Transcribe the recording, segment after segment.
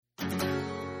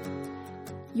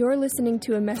You're listening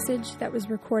to a message that was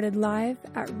recorded live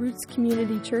at Roots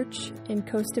Community Church in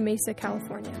Costa Mesa,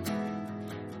 California.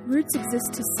 Roots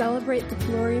exists to celebrate the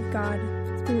glory of God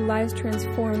through lives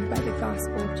transformed by the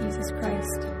gospel of Jesus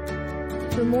Christ.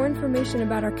 For more information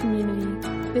about our community,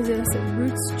 visit us at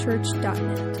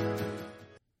rootschurch.net.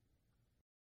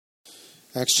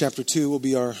 Acts chapter 2 will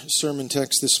be our sermon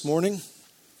text this morning.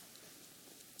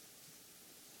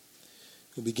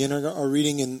 We'll begin our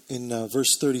reading in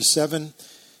verse 37,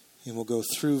 and we'll go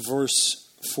through verse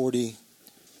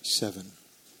 47.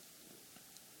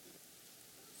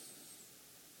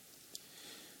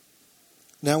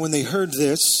 Now when they heard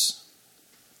this,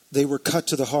 they were cut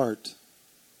to the heart,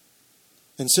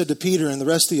 and said to Peter and the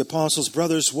rest of the apostles,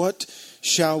 "Brothers, what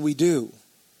shall we do?"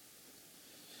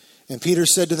 And Peter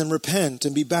said to them, "Repent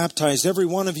and be baptized, every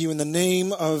one of you, in the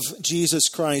name of Jesus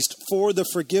Christ, for the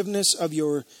forgiveness of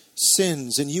your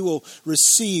sins, and you will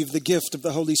receive the gift of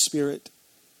the Holy Spirit.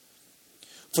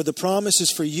 For the promise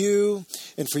is for you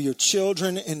and for your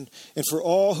children and for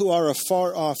all who are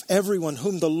afar off, everyone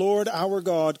whom the Lord our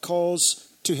God calls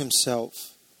to himself."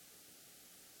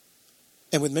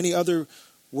 And with many other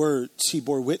words he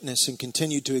bore witness and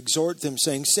continued to exhort them,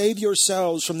 saying, "Save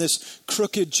yourselves from this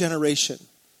crooked generation."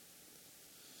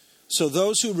 So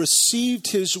those who received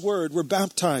his word were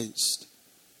baptized,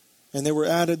 and there were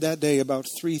added that day about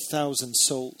 3,000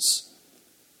 souls.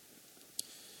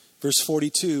 Verse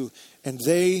 42, and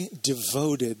they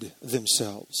devoted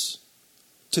themselves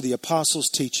to the apostles'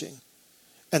 teaching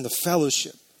and the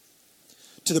fellowship,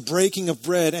 to the breaking of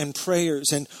bread and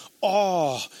prayers, and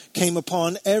awe came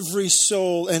upon every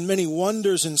soul, and many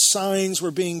wonders and signs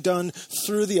were being done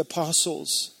through the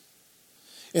apostles.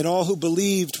 And all who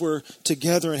believed were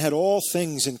together and had all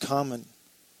things in common.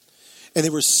 And they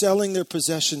were selling their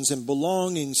possessions and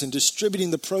belongings and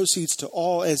distributing the proceeds to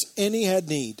all as any had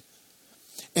need.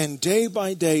 And day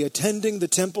by day, attending the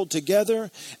temple together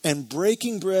and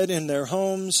breaking bread in their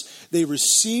homes, they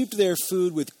received their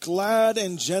food with glad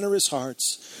and generous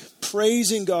hearts,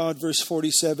 praising God, verse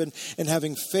 47, and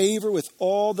having favor with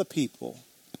all the people.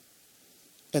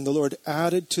 And the Lord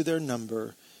added to their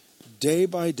number day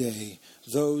by day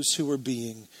those who were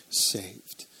being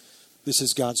saved. This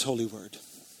is God's holy word.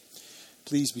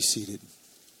 Please be seated.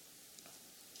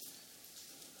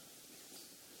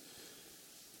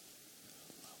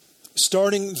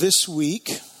 Starting this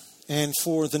week and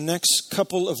for the next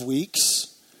couple of weeks,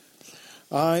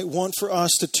 I want for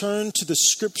us to turn to the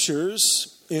scriptures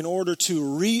in order to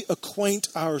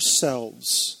reacquaint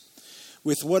ourselves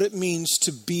with what it means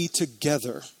to be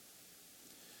together,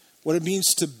 what it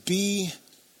means to be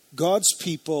God's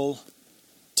people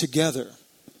together.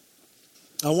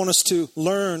 I want us to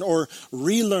learn or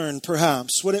relearn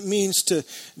perhaps what it means to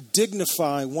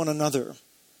dignify one another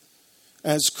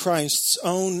as Christ's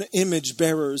own image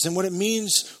bearers, and what it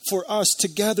means for us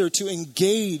together to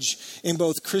engage in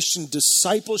both Christian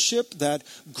discipleship, that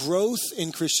growth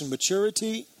in Christian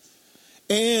maturity,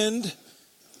 and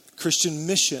Christian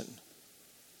mission,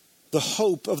 the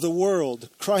hope of the world,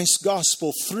 Christ's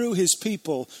gospel through his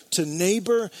people to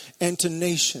neighbor and to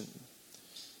nation.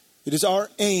 It is our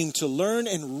aim to learn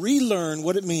and relearn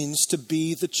what it means to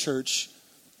be the church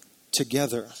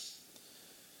together.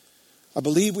 I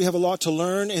believe we have a lot to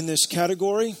learn in this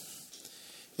category,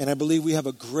 and I believe we have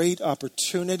a great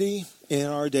opportunity in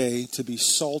our day to be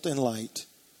salt and light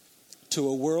to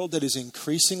a world that is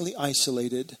increasingly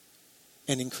isolated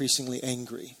and increasingly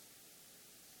angry.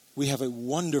 We have a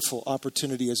wonderful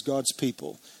opportunity as God's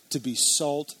people to be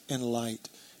salt and light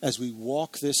as we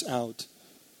walk this out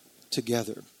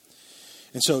together.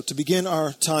 And so to begin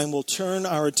our time, we'll turn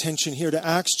our attention here to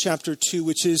Acts chapter 2,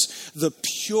 which is the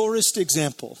purest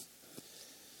example.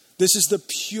 This is the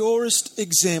purest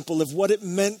example of what it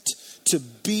meant to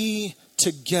be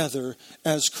together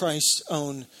as Christ's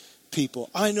own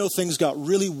people. I know things got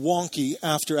really wonky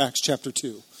after Acts chapter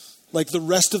 2. Like the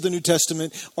rest of the New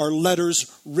Testament are letters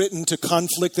written to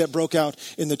conflict that broke out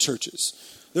in the churches.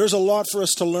 There's a lot for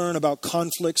us to learn about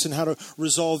conflicts and how to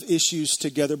resolve issues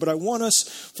together. But I want us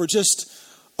for just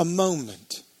a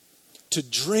moment to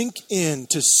drink in,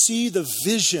 to see the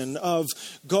vision of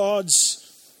God's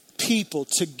people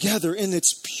together in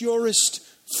its purest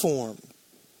form.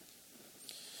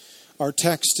 Our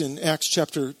text in Acts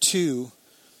chapter 2,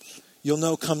 you'll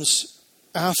know, comes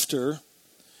after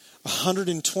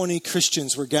 120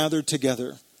 Christians were gathered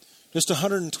together. Just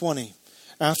 120.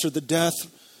 After the death,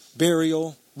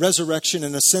 burial, resurrection,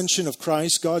 and ascension of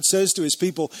Christ, God says to his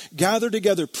people, gather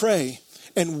together, pray,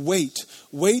 and wait.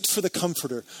 Wait for the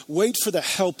Comforter. Wait for the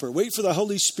Helper. Wait for the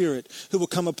Holy Spirit who will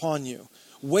come upon you.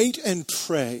 wait and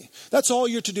pray. That's all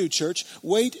you're to do, church.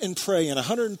 Wait and pray. And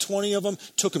 120 of them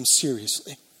took him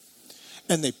seriously.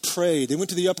 And they prayed. They went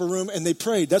to the upper room and they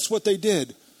prayed. That's what they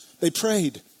did. They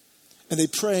prayed. And they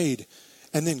prayed.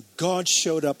 And then God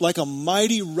showed up like a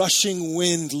mighty rushing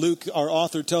wind. Luke, our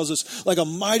author, tells us, like a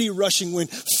mighty rushing wind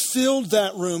filled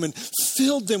that room and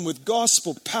filled them with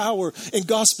gospel power and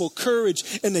gospel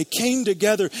courage. And they came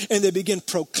together and they began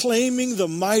proclaiming the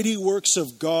mighty works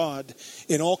of God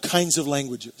in all kinds of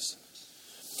languages.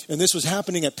 And this was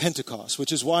happening at Pentecost,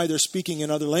 which is why they're speaking in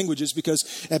other languages,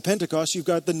 because at Pentecost, you've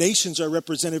got the nations are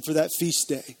represented for that feast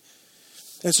day.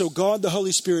 And so God, the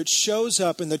Holy Spirit, shows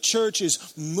up and the church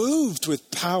is moved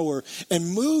with power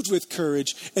and moved with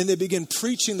courage. And they begin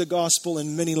preaching the gospel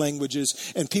in many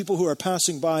languages. And people who are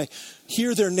passing by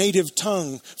hear their native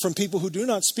tongue from people who do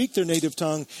not speak their native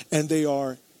tongue. And they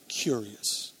are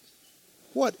curious.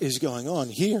 What is going on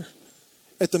here?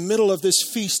 At the middle of this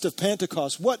feast of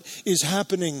Pentecost, what is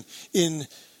happening in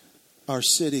our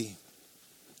city?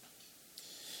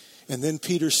 And then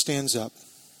Peter stands up.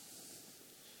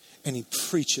 And he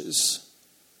preaches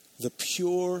the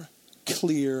pure,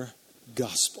 clear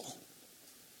gospel.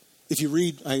 If you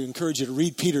read, I encourage you to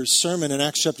read Peter's sermon in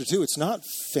Acts chapter 2. It's not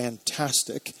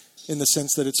fantastic in the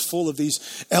sense that it's full of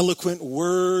these eloquent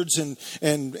words and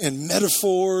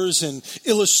metaphors and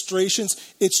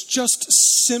illustrations. It's just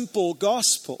simple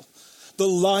gospel. The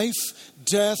life,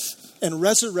 death, and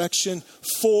resurrection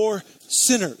for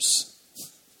sinners.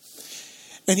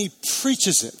 And he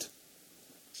preaches it.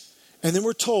 And then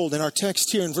we're told in our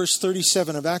text here in verse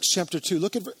 37 of Acts chapter 2,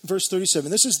 look at verse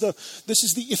 37. This is the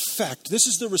effect. This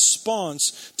is the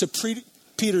response to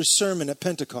Peter's sermon at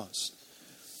Pentecost.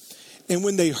 And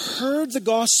when they heard the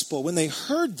gospel, when they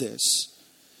heard this,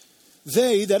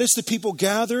 they, that is the people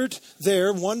gathered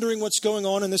there, wondering what's going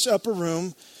on in this upper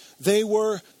room, they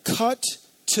were cut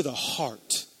to the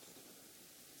heart.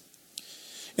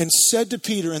 And said to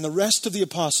Peter and the rest of the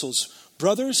apostles,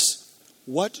 brothers,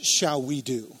 what shall we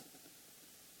do?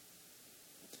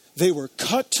 They were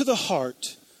cut to the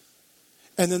heart,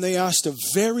 and then they asked a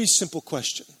very simple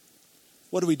question.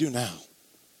 What do we do now?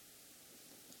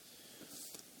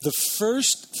 The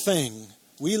first thing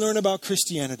we learn about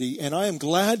Christianity, and I am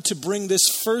glad to bring this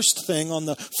first thing on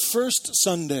the first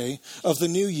Sunday of the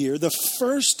new year, the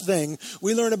first thing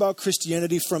we learn about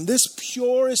Christianity from this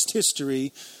purest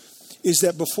history is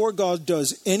that before God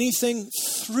does anything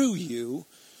through you,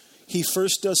 he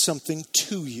first does something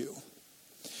to you.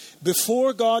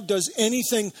 Before God does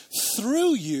anything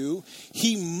through you,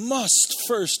 he must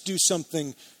first do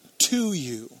something to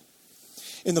you.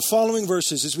 In the following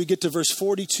verses, as we get to verse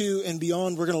 42 and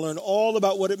beyond, we're going to learn all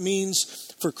about what it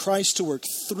means for Christ to work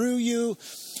through you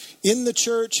in the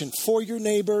church and for your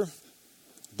neighbor.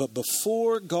 But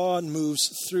before God moves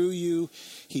through you,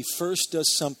 he first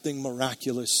does something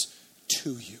miraculous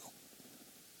to you.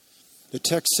 The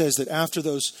text says that after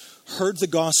those heard the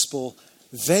gospel,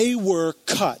 they were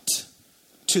cut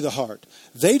to the heart.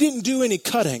 They didn't do any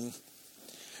cutting.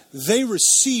 They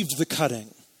received the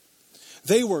cutting.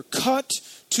 They were cut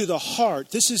to the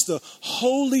heart. This is the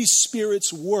Holy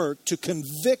Spirit's work to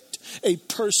convict a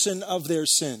person of their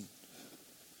sin.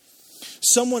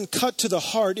 Someone cut to the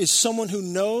heart is someone who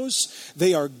knows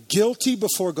they are guilty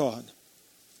before God.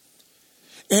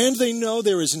 And they know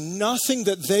there is nothing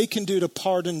that they can do to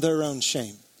pardon their own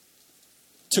shame,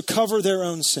 to cover their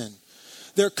own sin.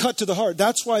 They're cut to the heart.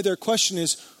 That's why their question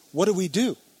is, what do we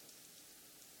do?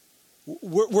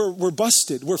 We're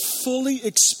busted. We're fully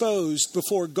exposed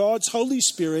before God's Holy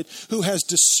Spirit, who has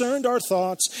discerned our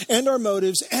thoughts and our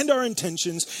motives and our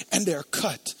intentions, and they're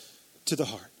cut to the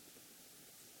heart.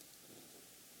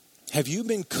 Have you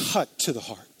been cut to the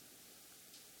heart?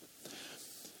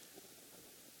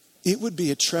 It would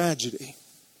be a tragedy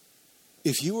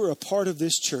if you were a part of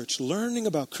this church, learning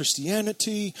about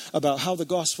Christianity, about how the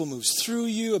gospel moves through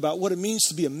you, about what it means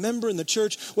to be a member in the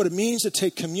church, what it means to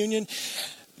take communion,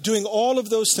 doing all of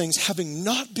those things, having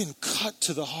not been cut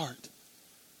to the heart,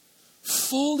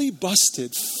 fully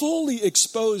busted, fully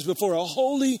exposed before a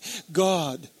holy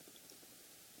God.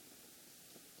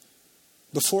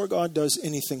 Before God does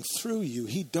anything through you,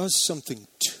 he does something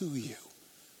to you.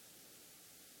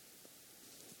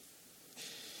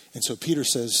 And so Peter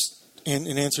says, and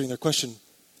in answering their question,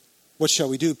 what shall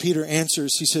we do? Peter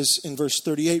answers, he says in verse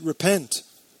 38, repent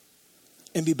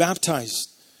and be baptized,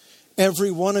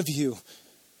 every one of you,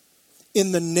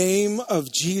 in the name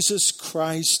of Jesus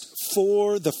Christ,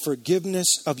 for the forgiveness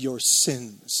of your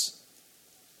sins.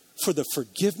 For the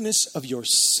forgiveness of your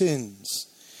sins.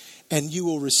 And you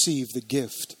will receive the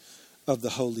gift of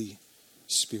the Holy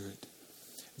Spirit.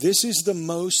 This is the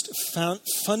most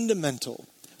fundamental,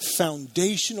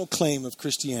 foundational claim of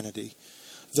Christianity,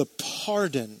 the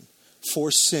pardon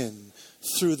for sin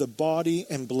through the body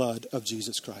and blood of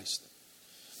Jesus Christ.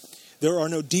 There are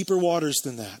no deeper waters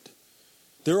than that.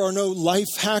 There are no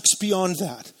life hacks beyond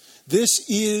that. This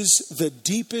is the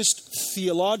deepest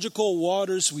theological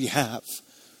waters we have.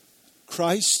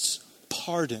 Christ's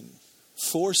pardon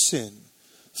for sin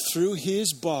through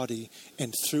his body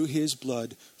and through his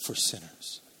blood for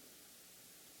sinners.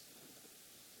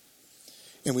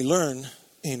 And we learn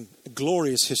in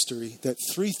glorious history that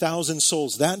 3,000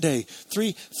 souls that day,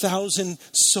 3,000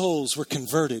 souls were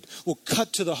converted, were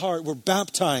cut to the heart, were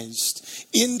baptized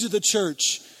into the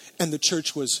church, and the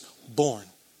church was born.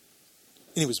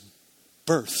 And it was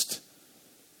birthed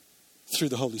through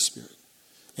the Holy Spirit.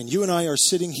 And you and I are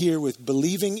sitting here with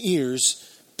believing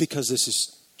ears because this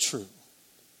is true.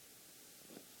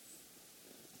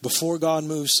 Before God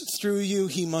moves through you,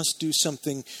 he must do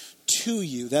something to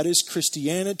you. That is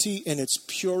Christianity in its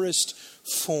purest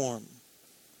form.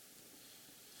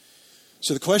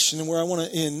 So the question, and where I want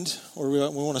to end, or we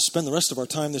want to spend the rest of our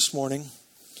time this morning,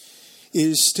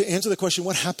 is to answer the question,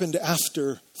 what happened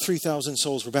after 3,000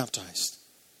 souls were baptized?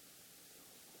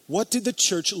 What did the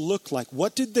church look like?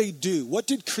 What did they do? What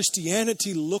did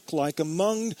Christianity look like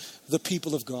among the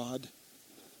people of God?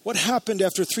 What happened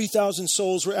after 3,000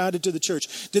 souls were added to the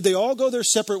church? Did they all go their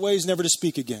separate ways, never to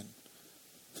speak again?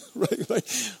 Right?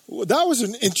 Well, that was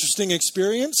an interesting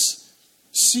experience.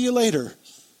 See you later.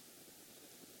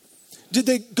 Did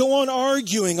they go on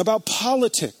arguing about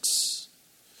politics?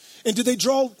 And did they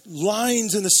draw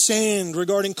lines in the sand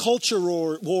regarding culture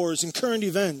wars and current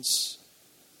events?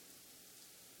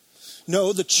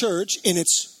 No, the church, in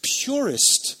its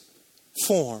purest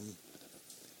form,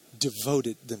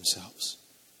 devoted themselves.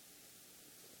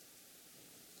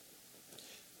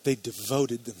 They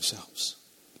devoted themselves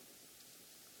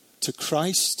to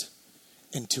Christ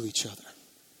and to each other.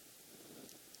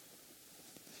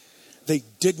 They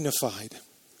dignified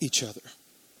each other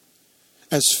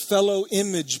as fellow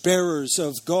image bearers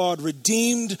of God,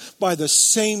 redeemed by the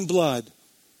same blood.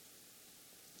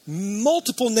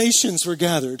 Multiple nations were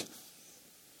gathered,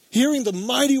 hearing the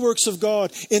mighty works of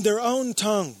God in their own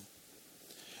tongue,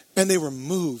 and they were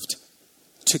moved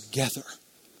together.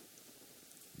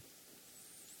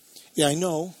 Yeah, I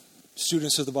know,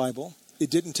 students of the Bible, it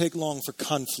didn't take long for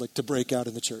conflict to break out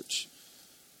in the church.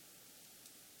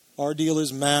 Our deal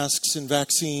is masks and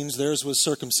vaccines. Theirs was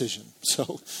circumcision.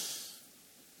 So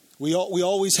we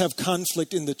always have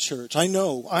conflict in the church. I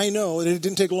know that it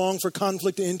didn't take long for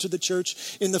conflict to enter the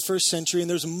church in the first century. And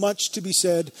there's much to be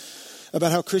said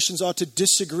about how Christians ought to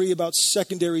disagree about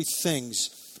secondary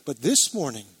things. But this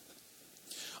morning,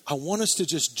 I want us to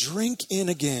just drink in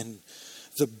again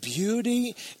the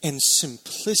beauty and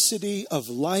simplicity of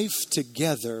life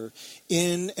together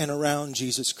in and around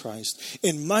Jesus Christ.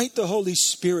 And might the Holy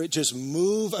Spirit just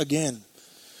move again.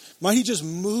 Might he just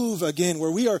move again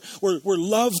where where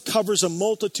love covers a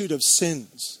multitude of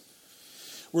sins.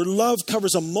 Where love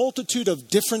covers a multitude of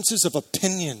differences of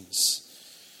opinions.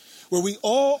 Where we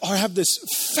all have this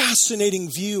fascinating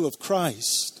view of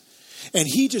Christ. And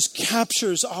he just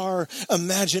captures our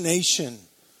imagination.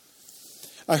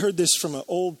 I heard this from an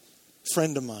old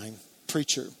friend of mine,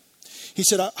 preacher. He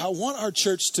said, I want our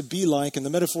church to be like, and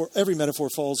every metaphor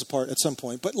falls apart at some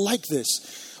point, but like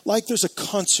this, like there's a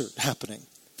concert happening.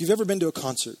 If you've ever been to a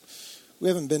concert, we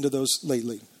haven't been to those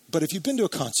lately, but if you've been to a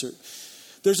concert,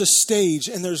 there's a stage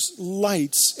and there's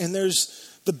lights and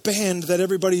there's the band that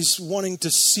everybody's wanting to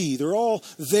see. They're all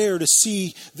there to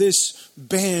see this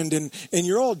band and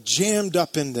you're all jammed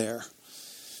up in there.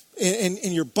 And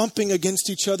you're bumping against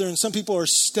each other, and some people are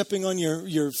stepping on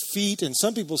your feet, and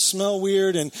some people smell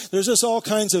weird, and there's just all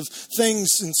kinds of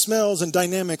things and smells and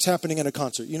dynamics happening at a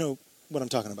concert. You know what I'm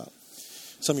talking about.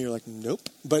 Some of you are like, nope.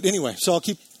 But anyway, so I'll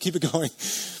keep it going.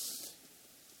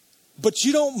 But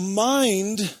you don't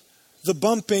mind the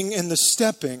bumping and the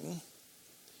stepping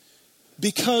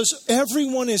because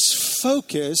everyone is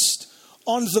focused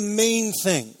on the main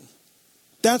thing.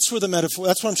 That's where the metaphor,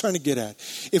 that's what I'm trying to get at.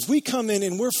 If we come in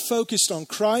and we're focused on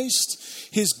Christ,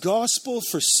 his gospel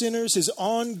for sinners, his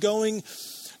ongoing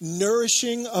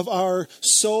nourishing of our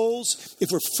souls, if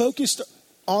we're focused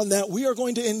on that, we are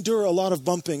going to endure a lot of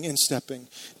bumping and stepping,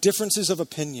 differences of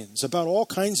opinions about all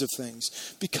kinds of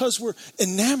things, because we're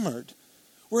enamored.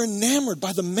 We're enamored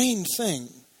by the main thing.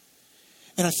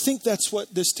 And I think that's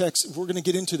what this text, we're going to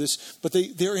get into this, but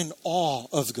they're in awe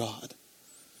of God.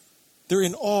 They're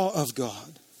in awe of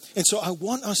God. And so I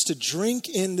want us to drink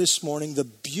in this morning the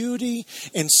beauty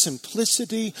and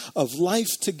simplicity of life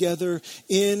together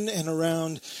in and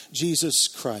around Jesus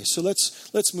Christ. So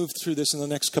let's move through this in the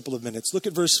next couple of minutes. Look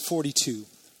at verse 42.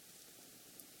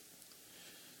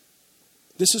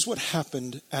 This is what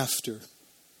happened after.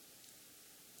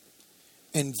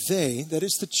 And they, that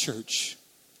is the church,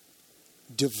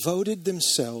 devoted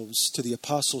themselves to the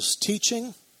apostles'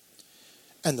 teaching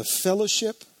and the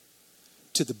fellowship,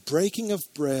 to the breaking of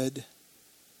bread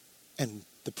and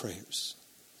the prayers.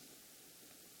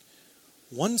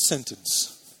 One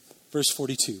sentence, verse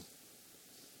 42.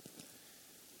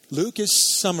 Luke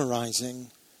is summarizing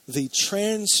the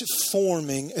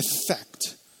transforming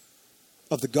effect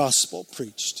of the gospel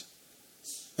preached,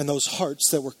 and those hearts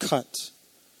that were cut,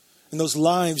 and those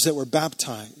lives that were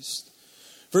baptized.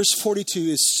 Verse 42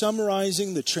 is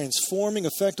summarizing the transforming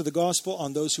effect of the gospel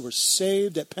on those who were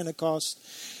saved at Pentecost.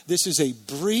 This is a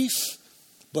brief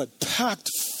but packed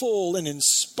full and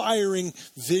inspiring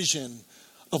vision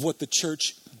of what the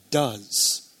church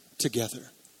does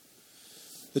together.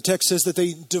 The text says that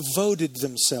they devoted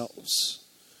themselves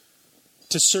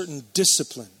to certain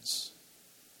disciplines.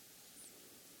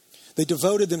 They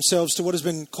devoted themselves to what has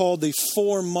been called the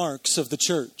 4 marks of the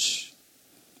church.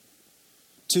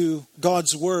 To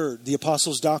God's word, the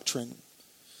apostles' doctrine.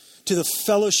 To the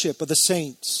fellowship of the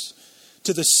saints.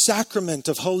 To the sacrament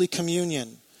of Holy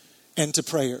Communion. And to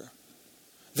prayer.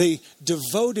 They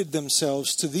devoted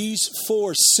themselves to these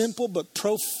 4 simple but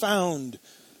profound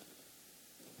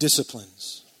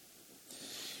disciplines.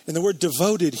 And the word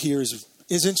devoted here is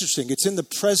interesting. It's in the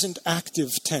present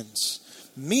active tense,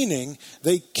 meaning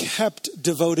they kept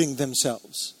devoting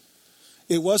themselves.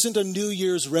 It wasn't a New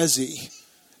Year's resi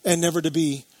and never to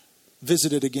be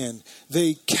visited again.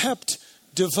 They kept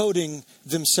devoting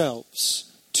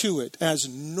themselves to it as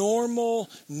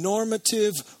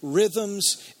normative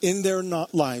rhythms in their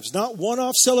lives. Not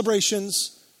one-off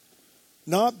celebrations,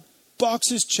 not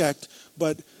boxes checked,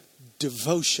 but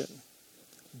devotion.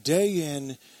 Day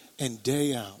in and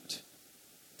day out.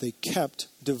 They kept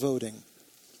devoting.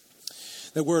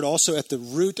 The word also at the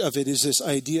root of it is this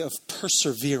idea of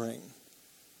persevering.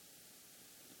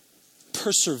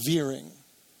 Persevering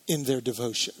in their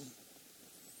devotion.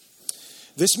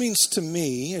 This means to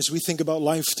me, as we think about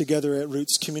life together at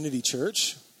Roots Community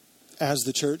Church, as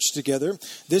the church together,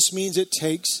 this means it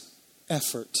takes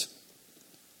effort.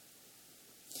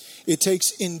 It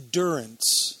takes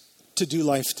endurance to do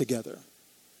life together.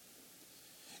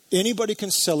 Anybody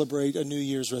can celebrate a New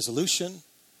Year's resolution,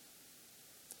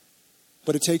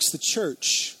 but it takes the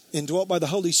church, indwelt by the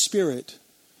Holy Spirit,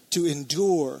 to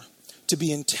endure, to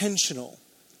be intentional.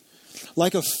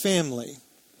 Like a family.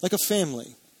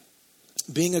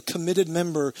 Being a committed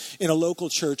member in a local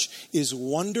church is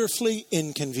wonderfully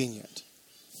inconvenient.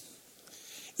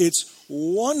 It's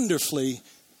wonderfully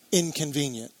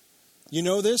inconvenient. You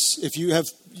know this? If you have,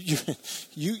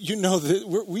 you know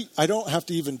that I don't have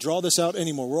to even draw this out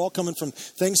anymore. We're all coming from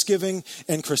Thanksgiving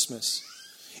and Christmas.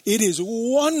 It is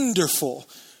wonderful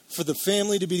for the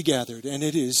family to be gathered, and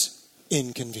it is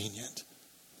inconvenient.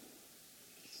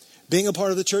 Being a part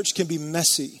of the church can be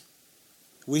messy.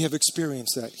 We have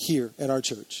experienced that here at our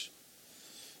church.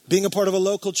 Being a part of a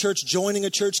local church, joining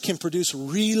a church can produce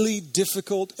really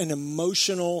difficult and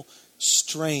emotional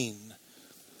strain.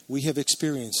 We have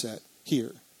experienced that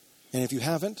here. And if you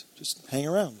haven't, just hang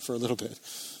around for a little bit.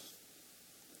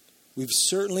 We've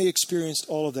certainly experienced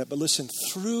all of that. But listen,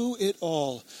 through it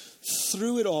all,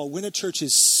 when a church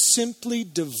is simply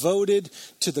devoted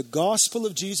to the gospel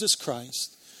of Jesus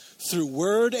Christ, through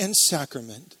word and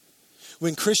sacrament,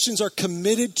 when Christians are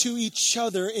committed to each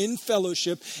other in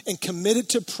fellowship and committed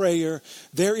to prayer,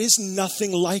 there is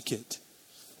nothing like it.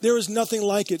 There is nothing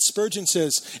like it. Spurgeon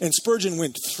says, and Spurgeon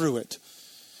went through it.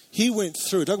 He went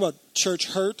through it. Talk about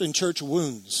church hurt and church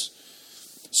wounds.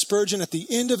 Spurgeon, at the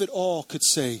end of it all, could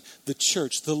say, the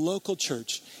church, the local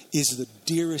church, is the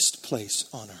dearest place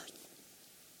on earth.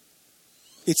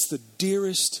 It's the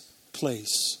dearest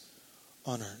place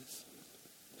on earth.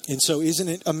 And so isn't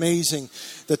it amazing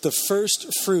that the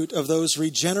first fruit of those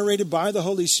regenerated by the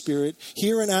Holy Spirit,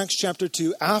 here in Acts chapter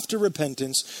 2, after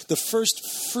repentance, the first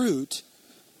fruit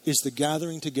is the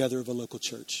gathering together of a local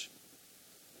church.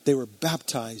 They were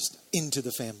baptized into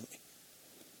the family.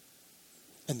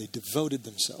 And they devoted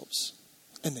themselves.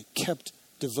 And they kept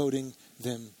devoting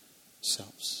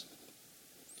themselves.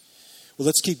 Well,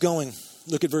 let's keep going.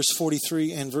 Look at verse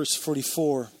 43 and verse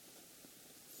 44.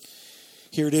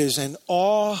 Here it is. And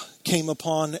awe came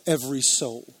upon every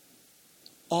soul.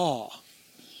 Awe.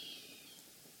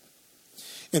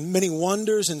 And many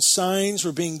wonders and signs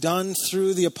were being done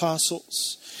through the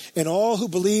apostles. And all who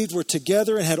believed were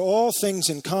together and had all things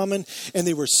in common. And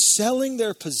they were selling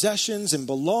their possessions and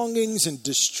belongings and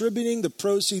distributing the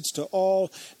proceeds to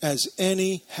all as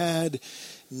any had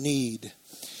need.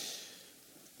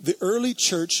 The early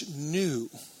church knew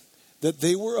that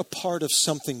they were a part of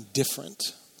something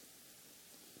different.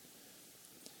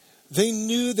 They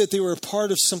knew that they were a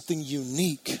part of something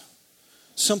unique,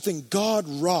 something God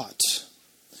wrought.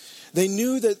 They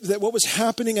knew that what was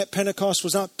happening at Pentecost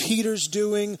was not Peter's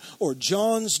doing or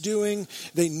John's doing.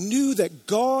 They knew that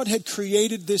God had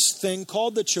created this thing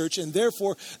called the church, and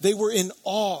therefore they were in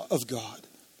awe of God.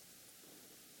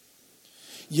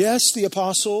 Yes, the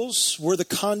apostles were the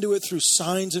conduit through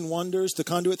signs and wonders, the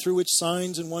conduit through which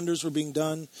signs and wonders were being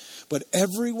done, but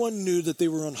everyone knew that they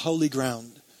were on holy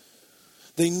ground.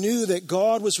 They knew that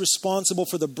God was responsible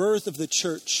for the birth of the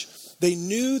church. They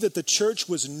knew that the church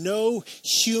was no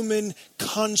human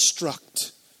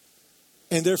construct,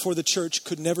 and therefore the church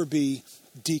could never be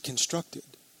deconstructed.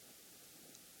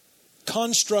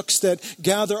 Constructs that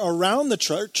gather around the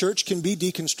church can be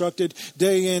deconstructed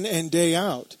day in and day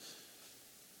out.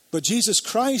 But Jesus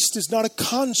Christ is not a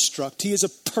construct. He is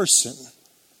a person.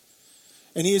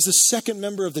 And he is the second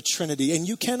member of the Trinity. And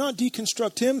you cannot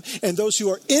deconstruct him, and those who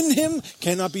are in him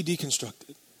cannot be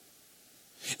deconstructed.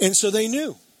 And so they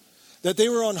knew that they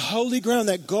were on holy ground,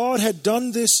 that God had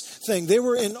done this thing. They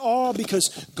were in awe because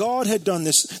God had done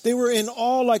this. They were in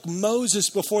awe like Moses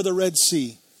before the Red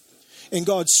Sea. And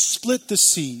God split the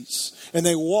seas, and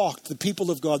they walked, the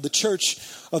people of God, the church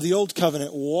of the Old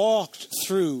Covenant, walked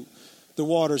through the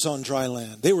waters on dry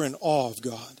land. They were in awe of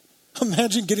God.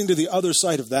 Imagine getting to the other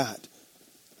side of that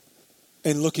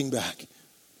and looking back.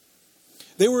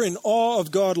 They were in awe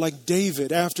of God like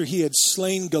David after he had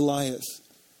slain Goliath.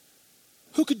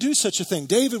 Who could do such a thing?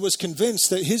 David was convinced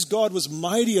that his God was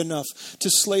mighty enough to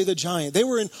slay the giant. They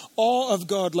were in awe of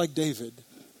God like David.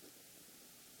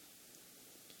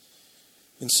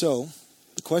 And so,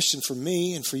 the question for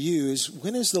me and for you is,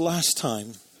 when is the last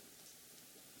time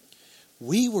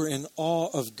we were in awe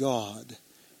of God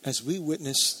as we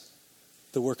witnessed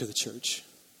the work of the church?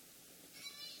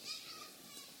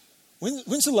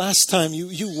 When's the last time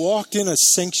you walked in a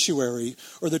sanctuary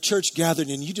or the church gathered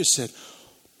and you just said,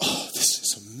 "Oh, this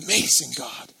is amazing,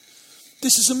 God.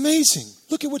 This is amazing.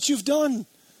 Look at what you've done.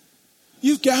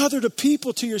 You've gathered a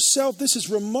people to yourself. This is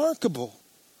remarkable."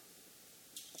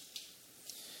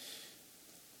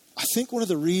 I think one of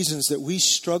the reasons that we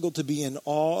struggle to be in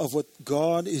awe of what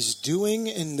God is doing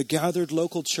in the gathered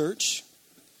local church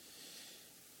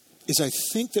is I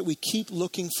think that we keep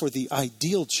looking for the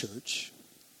ideal church,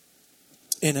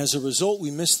 and as a result,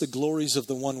 we miss the glories of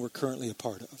the one we're currently a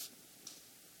part of.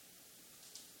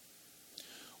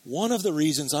 One of the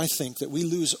reasons I think that we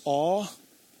lose awe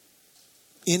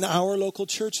in our local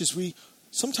church is we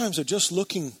sometimes are just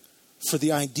looking for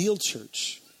the ideal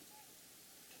church,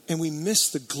 and we miss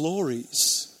the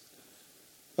glories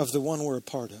of the one we're a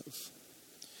part of.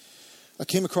 I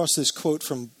came across this quote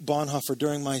from Bonhoeffer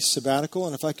during my sabbatical,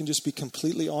 and if I can just be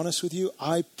completely honest with you,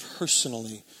 I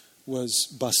personally was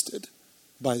busted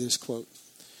by this quote.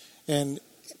 And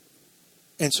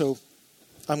so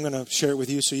I'm going to share it with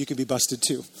you so you can be busted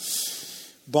too.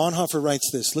 Bonhoeffer writes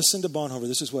this. Listen to Bonhoeffer.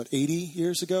 This is what, 80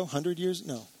 years ago? 100 years?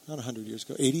 No, not 100 years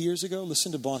ago. 80 years ago?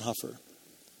 Listen to Bonhoeffer.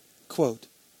 Quote,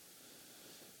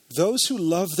 "Those who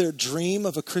love their dream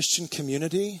of a Christian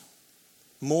community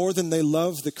more than they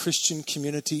love the Christian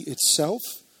community itself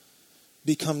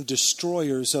become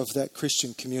destroyers of that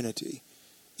Christian community,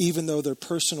 even though their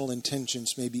personal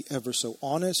intentions may be ever so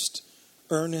honest,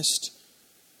 earnest,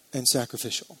 and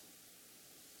sacrificial."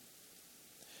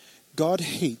 God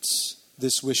hates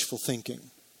this wishful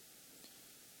thinking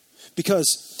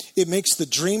because it makes the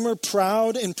dreamer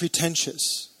proud and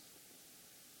pretentious.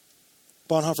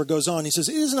 Bonhoeffer goes on, he says,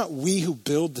 "It is not we who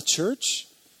build the church.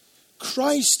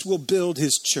 Christ will build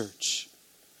his church.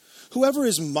 Whoever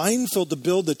is mindful to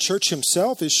build the church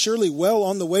himself is surely well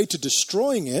on the way to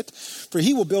destroying it, for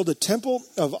he will build a temple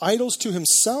of idols to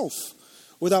himself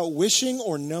without wishing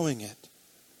or knowing it."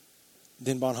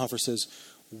 Then Bonhoeffer says,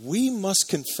 "We must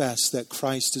confess that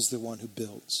Christ is the one who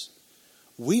builds.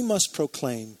 We must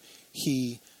proclaim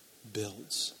he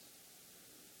builds."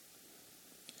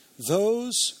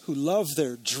 Those who love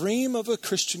their dream of a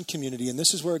Christian community, and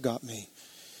this is where it got me,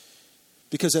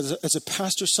 because as a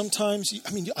pastor, sometimes,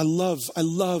 I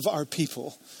love our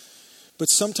people, but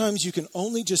sometimes you can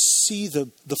only just see the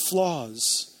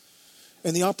flaws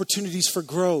and the opportunities for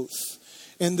growth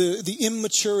and the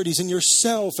immaturities in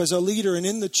yourself as a leader and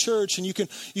in the church, and you can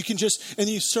just, and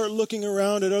you start looking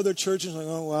around at other churches like,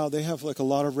 oh wow, they have like a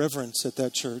lot of reverence at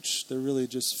that church. They really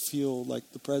just feel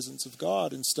like the presence of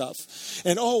God and stuff.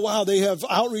 And oh wow, they have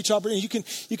outreach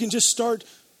opportunities. You can just start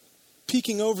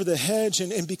peeking over the hedge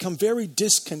and become very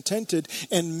discontented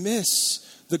and miss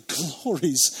the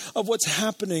glories of what's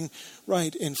happening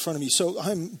right in front of me. So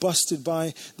I'm busted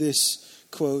by this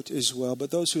quote as well. But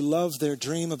those who love their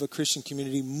dream of a Christian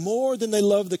community more than they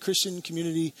love the Christian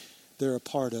community they're a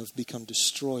part of become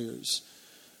destroyers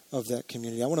of that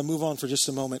community. I want to move on for just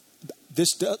a moment.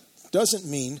 This doesn't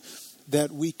mean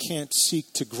that we can't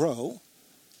seek to grow,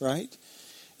 right?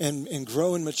 And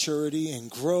grow in maturity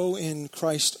and grow in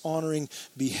Christ-honoring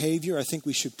behavior. I think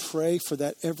we should pray for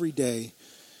that every day.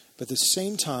 But at the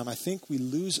same time, I think we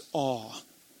lose awe.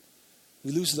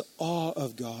 We lose the awe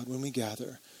of God when we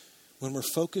gather, when we're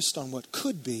focused on what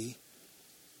could be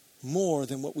more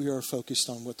than what we are focused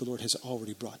on what the Lord has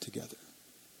already brought together.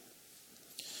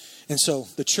 And so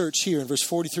the church here in verse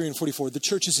 43 and 44, the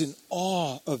church is in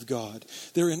awe of God.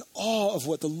 They're in awe of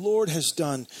what the Lord has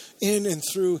done in and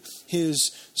through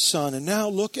his Son. And now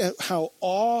look at how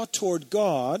awe toward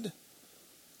God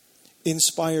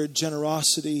inspired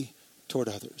generosity toward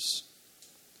others.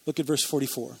 Look at verse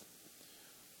 44.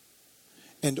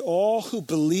 And all who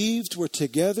believed were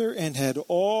together and had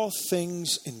all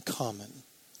things in common.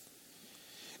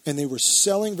 And they were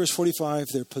selling, verse 45,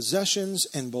 their possessions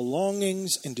and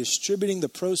belongings and distributing the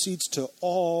proceeds to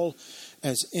all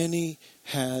as any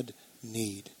had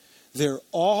need. Their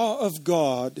awe of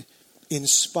God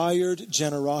inspired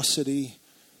generosity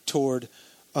toward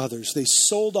others. They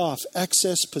sold off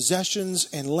excess possessions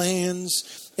and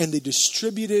lands, and they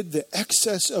distributed the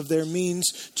excess of their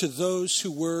means to those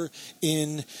who were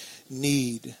in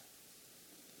need.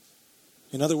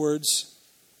 In other words,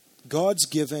 God's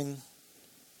giving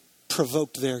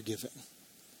provoked their giving.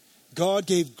 God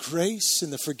gave grace in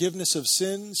the forgiveness of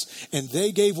sins, and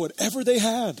they gave whatever they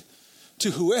had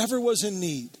to whoever was in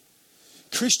need.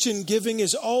 Christian giving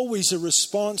is always a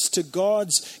response to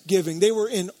God's giving. They were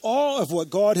in awe of what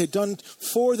God had done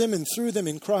for them and through them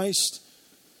in Christ,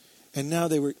 and now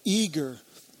they were eager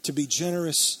to be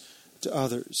generous to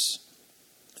others.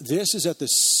 This is at the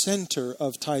center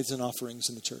of tithes and offerings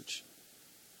in the church.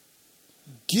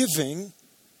 Giving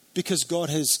because God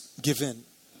has given.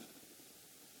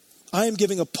 I am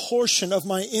giving a portion of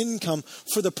my income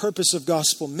for the purpose of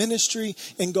gospel ministry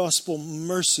and gospel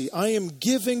mercy. I am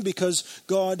giving because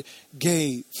God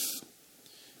gave.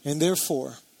 And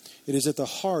therefore, it is at the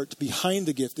heart behind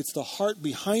the gift. It's the heart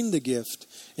behind the gift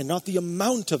and not the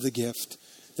amount of the gift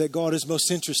that God is most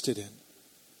interested in.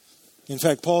 In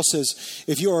fact, Paul says,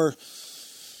 if you are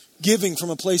giving from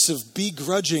a place of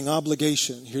begrudging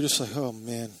obligation, you're just like, oh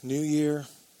man, new year.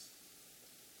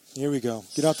 Here we go.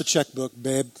 Get out the checkbook,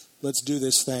 babe. Let's do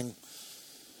this thing.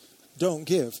 Don't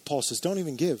give. Paul says, don't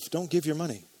even give. Don't give your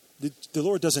money. The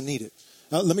Lord doesn't need it.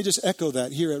 Now, let me just echo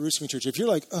that here at Roots Community Church. If you're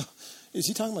like, is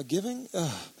he talking about giving?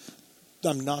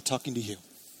 I'm not talking to you.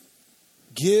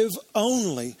 Give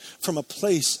only from a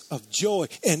place of joy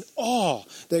and awe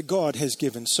that God has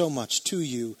given so much to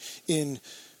you in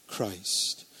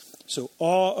Christ. So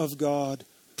awe of God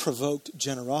provoked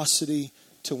generosity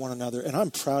to one another. And I'm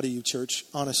proud of you, church,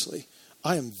 honestly.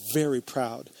 I am very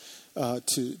proud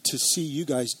to see you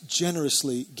guys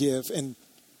generously give. And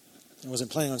I wasn't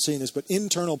planning on saying this, but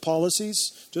internal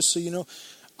policies, just so you know,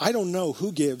 I don't know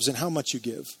who gives and how much you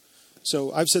give.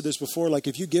 So I've said this before, like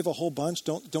if you give a whole bunch,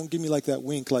 don't give me like that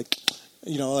wink, like,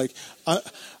 you know, like I'm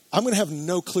going to have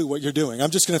no clue what you're doing.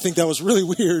 I'm just going to think that was really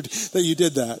weird that you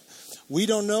did that. We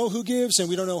don't know who gives and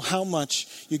we don't know how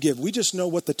much you give. We just know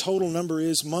what the total number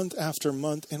is month after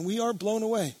month, and we are blown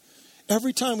away.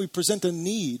 Every time we present a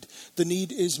need, the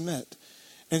need is met.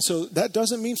 And so that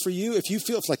doesn't mean for you, if you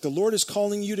feel it's like the Lord is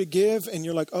calling you to give and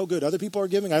you're like, oh good, other people are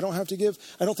giving, I don't have to give.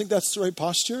 I don't think that's the right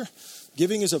posture.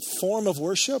 Giving is a form of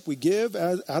worship. We give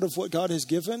out of what God has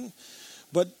given.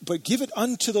 But give it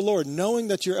unto the Lord, knowing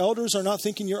that your elders are not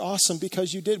thinking you're awesome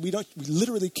because you did. We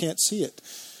literally can't see it.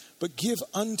 But give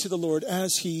unto the Lord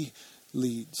as he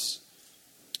leads.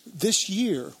 This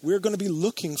year, we're going to be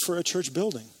looking for a church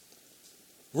building.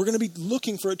 We're going to be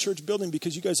looking for a church building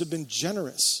because you guys have been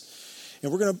generous.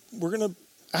 And we're going to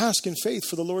ask in faith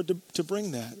for the Lord to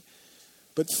bring that.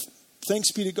 But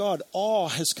thanks be to God, awe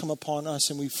has come upon us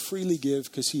and we freely give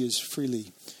because he is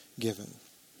freely given.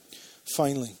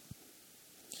 Finally,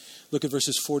 look at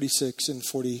verses 46 and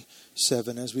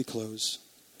 47 as we close.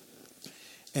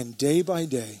 And day by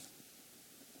day,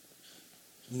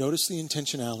 notice the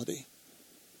intentionality.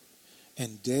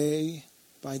 And day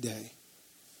by day,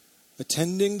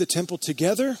 attending the temple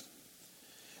together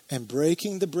and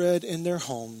breaking the bread in their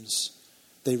homes,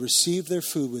 they received their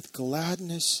food with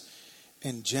gladness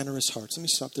and generous hearts. Let me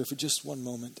stop there for just one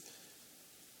moment.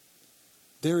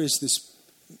 There is this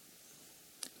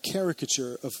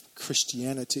caricature of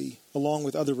Christianity along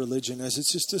with other religion as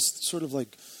it's just this sort of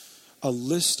like a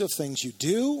list of things you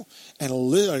do and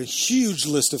a huge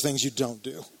list of things you don't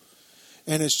do.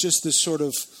 And it's just this sort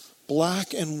of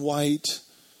black and white,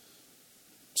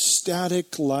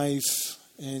 static life,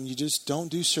 and you just don't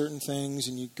do certain things,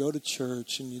 and you go to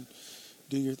church and you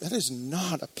do that is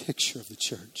not a picture of the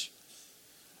church.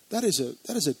 That is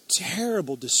a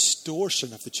terrible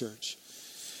distortion of the church.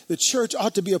 The church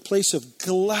ought to be a place of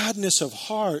gladness of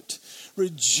heart,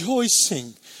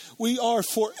 rejoicing. We are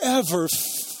forever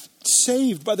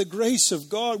saved by the grace of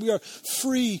God. We are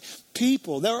free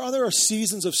people. There are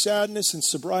seasons of sadness and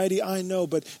sobriety, I know,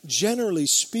 but generally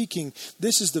speaking,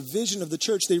 this is the vision of the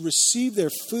church. They receive their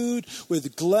food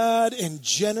with glad and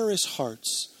generous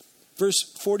hearts.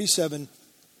 Verse 47,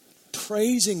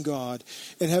 praising God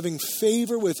and having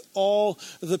favor with all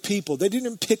the people. They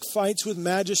didn't pick fights with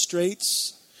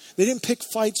magistrates. They didn't pick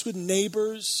fights with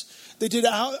neighbors. They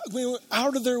went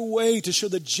out of their way to show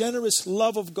the generous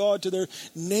love of God to their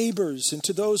neighbors and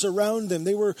to those around them.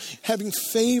 They were having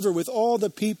favor with all the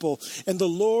people. And the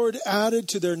Lord added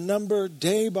to their number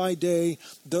day by day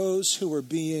those who were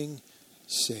being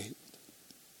saved.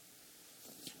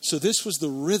 So this was the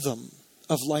rhythm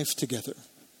of life together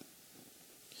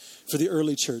for the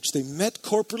early church. They met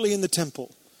corporately in the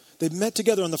temple. They met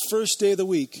together on the first day of the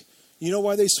week. You know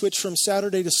why they switched from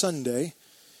Saturday to Sunday?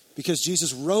 Because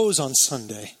Jesus rose on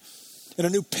Sunday. And a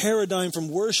new paradigm from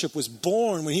worship was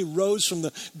born when he rose from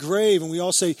the grave. And we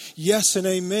all say yes and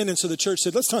amen. And so the church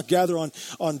said, let's not gather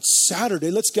on Saturday.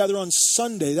 Let's gather on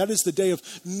Sunday. That is the day of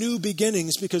new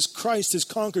beginnings because Christ has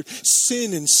conquered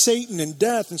sin and Satan and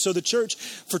death. And so the church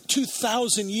for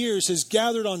 2,000 years has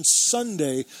gathered on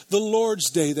Sunday, the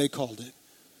Lord's Day they called it.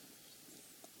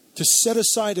 To set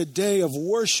aside a day of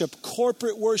worship,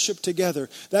 corporate worship together.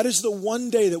 That is the one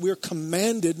day that we are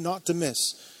commanded not to miss.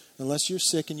 Unless you're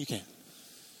sick and you can't.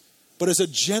 But as a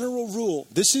general rule,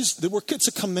 it's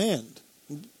a command.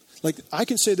 Like I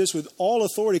can say this with all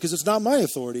authority because it's not my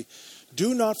authority.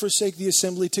 Do not forsake the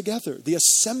assembly together. The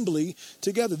assembly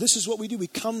together. This is what we do. We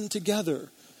come together.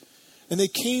 And they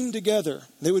came together.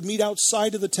 They would meet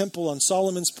outside of the temple on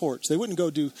Solomon's porch. They wouldn't go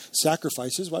do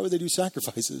sacrifices. Why would they do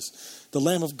sacrifices? The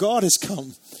Lamb of God has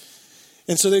come.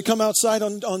 And so they'd come outside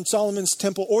on Solomon's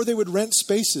temple, or they would rent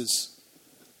spaces.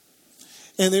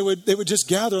 And they would just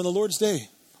gather on the Lord's day.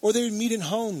 Or they would meet in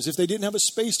homes if they didn't have a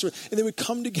space and they would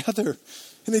come together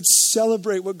and they'd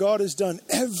celebrate what God has done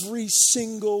every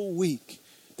single week.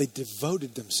 They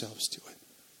devoted themselves to it.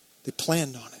 They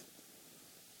planned on it.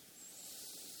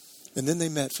 And then they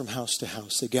met from house to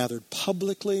house. They gathered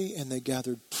publicly and they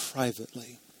gathered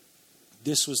privately.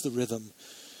 This was the rhythm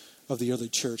of the early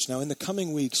church. Now, in the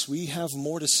coming weeks, we have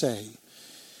more to say.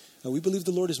 We believe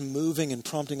the Lord is moving and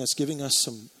prompting us, giving us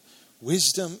some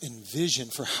wisdom and vision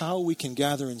for how we can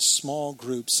gather in small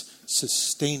groups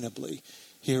sustainably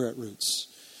here at Roots.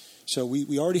 So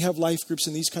we already have life groups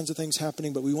and these kinds of things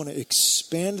happening, but we want to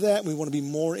expand that and we want to be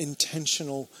more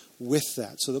intentional with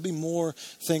that. So there'll be more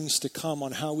things to come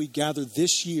on how we gather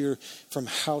this year from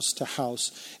house to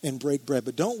house and break bread.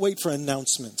 But don't wait for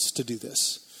announcements to do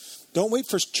this. Don't wait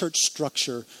for church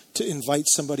structure to invite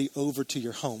somebody over to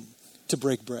your home to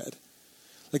break bread.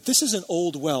 Like this is an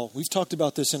old well. We've talked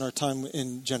about this in our time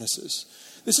in Genesis.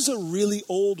 This is a really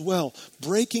old well.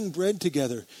 Breaking bread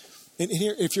together. And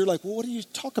here, if you're like, well, what do you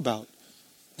talk about?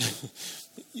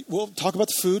 We'll talk about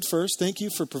the food first. Thank you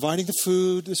for providing the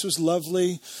food. This was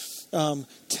lovely.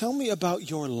 Tell me about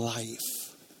your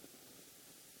life.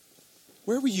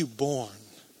 Where were you born?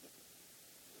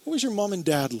 What was your mom and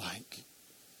dad like?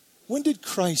 When did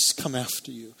Christ come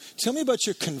after you? Tell me about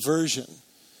your conversion.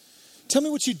 Tell me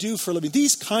what you do for a living.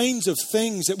 These kinds of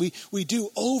things that we do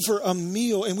over a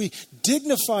meal and we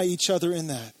dignify each other in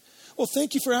that. Well,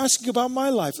 thank you for asking about my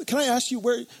life. Can I ask you,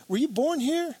 were you born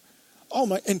here? Oh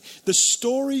my, and the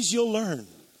stories you'll learn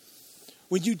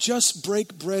when you just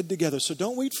break bread together. So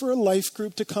don't wait for a life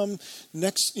group to come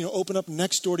open up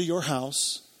next door to your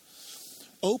house.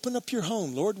 Open up your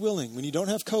home, Lord willing, when you don't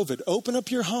have COVID. Open up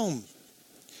your home.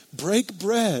 Break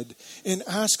bread and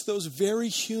ask those very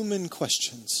human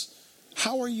questions.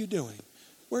 How are you doing?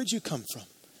 Where'd you come from?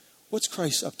 What's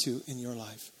Christ up to in your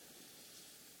life?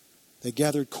 They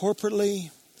gathered corporately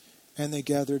and they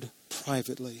gathered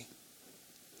privately.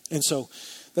 And so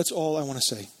that's all I want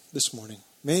to say this morning.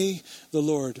 May the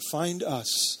Lord find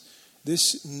us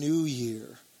this new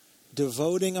year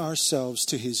devoting ourselves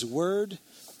to His Word,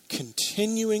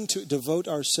 continuing to devote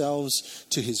ourselves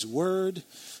to His Word,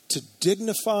 to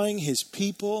dignifying His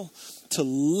people, to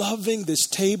loving this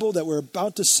table that we're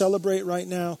about to celebrate right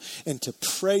now, and to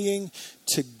praying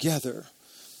together.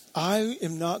 I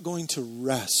am not going to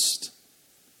rest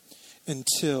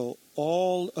until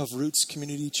all of Roots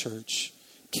Community Church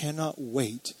cannot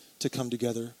wait to come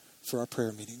together for our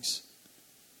prayer meetings.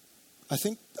 I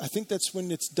think that's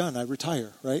when it's done. I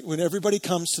retire, right? When everybody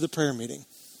comes to the prayer meeting.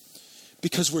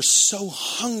 Because we're so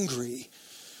hungry.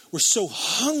 We're so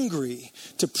hungry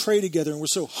to pray together, and we're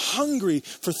so hungry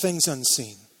for things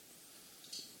unseen.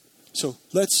 So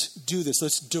let's do this.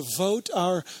 Let's devote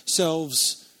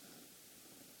ourselves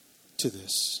to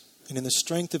this. And in the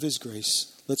strength of His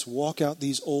grace, let's walk out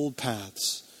these old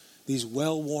paths, these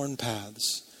well-worn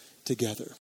paths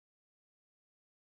together.